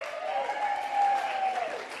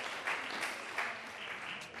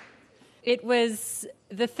It was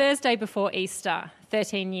the Thursday before Easter,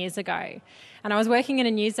 13 years ago, and I was working in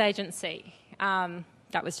a news agency.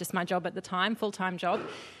 That was just my job at the time, full-time job.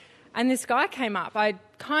 And this guy came up. I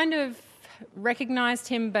kind of recognised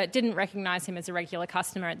him but didn't recognise him as a regular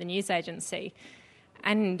customer at the news agency.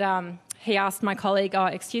 And he asked my colleague, "Oh,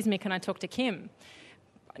 excuse me, can I talk to Kim?"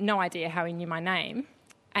 No idea how he knew my name.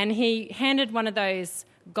 And he handed one of those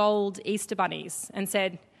gold Easter bunnies and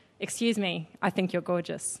said, "Excuse me, I think you're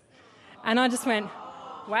gorgeous." And I just went,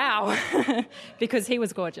 wow, because he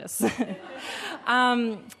was gorgeous. But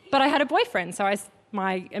I had a boyfriend, so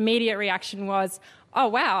my immediate reaction was, "Oh,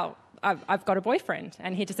 wow, I've got a boyfriend."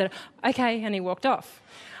 And he just said, "Okay," and he walked off.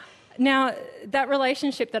 Now, that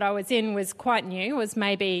relationship that I was in was quite new, was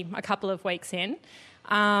maybe a couple of weeks in,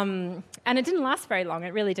 and it didn't last very long.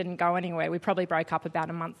 It really didn't go anywhere. We probably broke up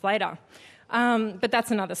about a month later. But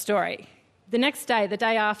that's another story. The next day, the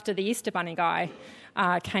day after the Easter Bunny guy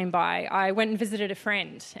came by, I went and visited a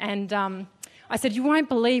friend, and I said, "You won't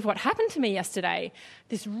believe what happened to me yesterday.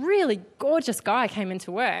 This really gorgeous guy came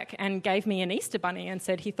into work and gave me an Easter Bunny and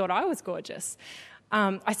said he thought I was gorgeous."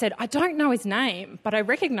 I said, "I don't know his name, but I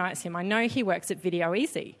recognise him. I know he works at Video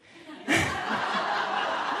Easy."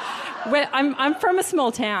 I'm from a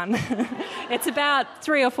small town. It's about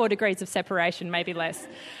 3 or 4 degrees of separation, maybe less.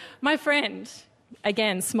 My friend,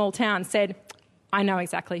 again, small town, said, "I know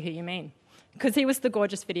exactly who you mean," because he was the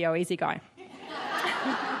gorgeous Video Easy guy.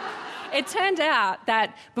 It turned out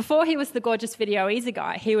that before he was the gorgeous Video Easy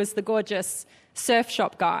guy, he was the gorgeous surf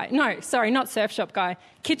shop guy. No, sorry, not surf shop guy,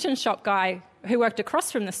 kitchen shop guy who worked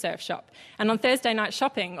across from the surf shop. And on Thursday night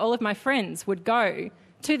shopping, all of my friends would go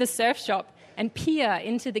to the surf shop and peer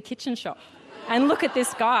into the kitchen shop and look at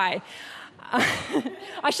this guy.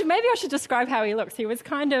 Maybe I should describe how he looks. He was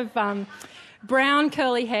kind of brown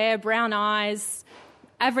curly hair, brown eyes,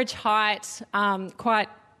 average height, quite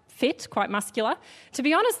fit, quite muscular. To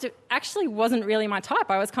be honest, it actually wasn't really my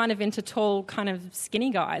type. I was kind of into tall, kind of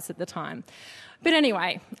skinny guys at the time. But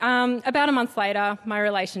anyway, about a month later, my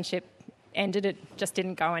relationship ended. It just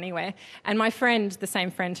didn't go anywhere. And my friend, the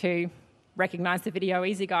same friend who recognised the Video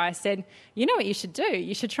Easy guy, said, "You know what you should do?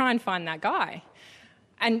 You should try and find that guy."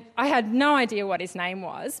 And I had no idea what his name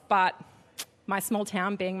was, but my small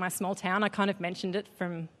town being my small town, I kind of mentioned it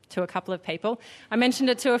to a couple of people. I mentioned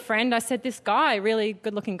it to a friend. I said, "This guy, really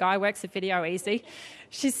good-looking guy, works at Video Easy."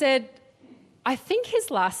 She said, "I think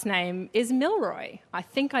his last name is Milroy. I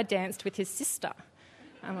think I danced with his sister."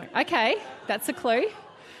 I'm like, okay, that's a clue.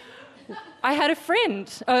 I had a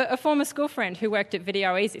friend, a former school friend who worked at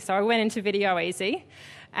Video Easy. So I went into Video Easy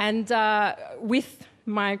and with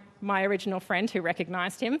my original friend who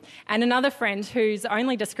recognised him and another friend whose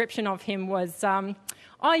only description of him was,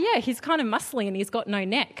 "Oh yeah, he's kind of muscly and he's got no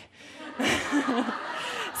neck."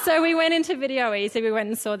 So we went into Video Easy, we went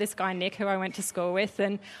and saw this guy Nick who I went to school with,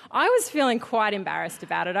 and I was feeling quite embarrassed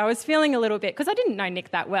about it. I was feeling a little bit, because I didn't know Nick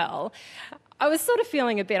that well, I was sort of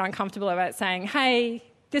feeling a bit uncomfortable about saying, "Hey,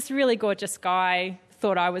 this really gorgeous guy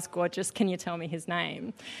thought I was gorgeous, can you tell me his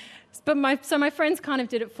name?" But my friends kind of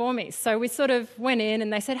did it for me. So we sort of went in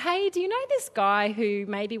and they said, "Hey, do you know this guy who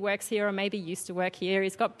maybe works here or maybe used to work here?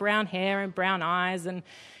 He's got brown hair and brown eyes." And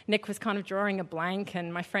Nick was kind of drawing a blank,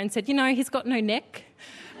 and my friend said, "You know, he's got no neck."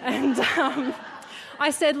 And I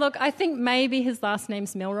said, "Look, I think maybe his last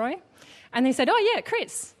name's Milroy." And they said, "Oh yeah,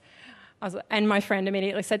 Chris." And my friend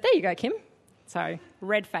immediately said, "There you go, Kim." So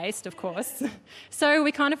red-faced, of course. So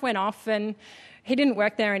we kind of went off, and he didn't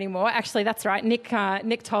work there anymore. Actually, that's right.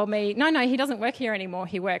 Nick told me, no, he doesn't work here anymore.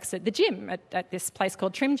 He works at the gym, at this place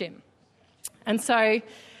called Trim Gym. And so it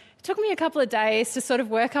took me a couple of days to sort of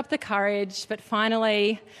work up the courage, but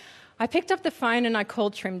finally I picked up the phone and I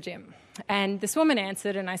called Trim Gym. And this woman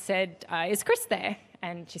answered, and I said, "Is Chris there?"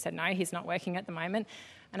 And she said, "No, he's not working at the moment."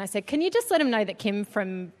 And I said, "Can you just let him know that Kim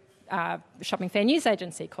from Shopping Fair News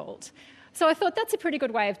Agency called?" So I thought that's a pretty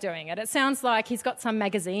good way of doing it. It sounds like he's got some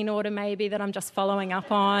magazine order maybe that I'm just following up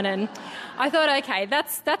on. And I thought, okay,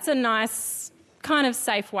 that's a nice kind of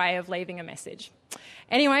safe way of leaving a message.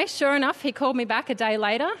 Anyway, sure enough, he called me back a day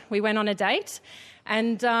later. We went on a date.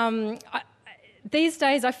 And these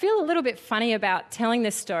days I feel a little bit funny about telling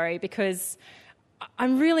this story because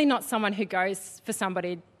I'm really not someone who goes for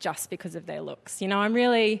somebody just because of their looks. You know, I'm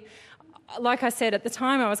really... Like I said, at the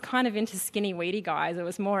time I was kind of into skinny, weedy guys. It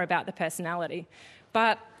was more about the personality.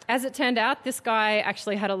 But as it turned out, this guy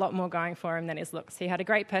actually had a lot more going for him than his looks. He had a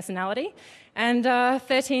great personality. And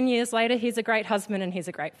 13 years later, he's a great husband and he's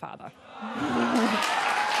a great father.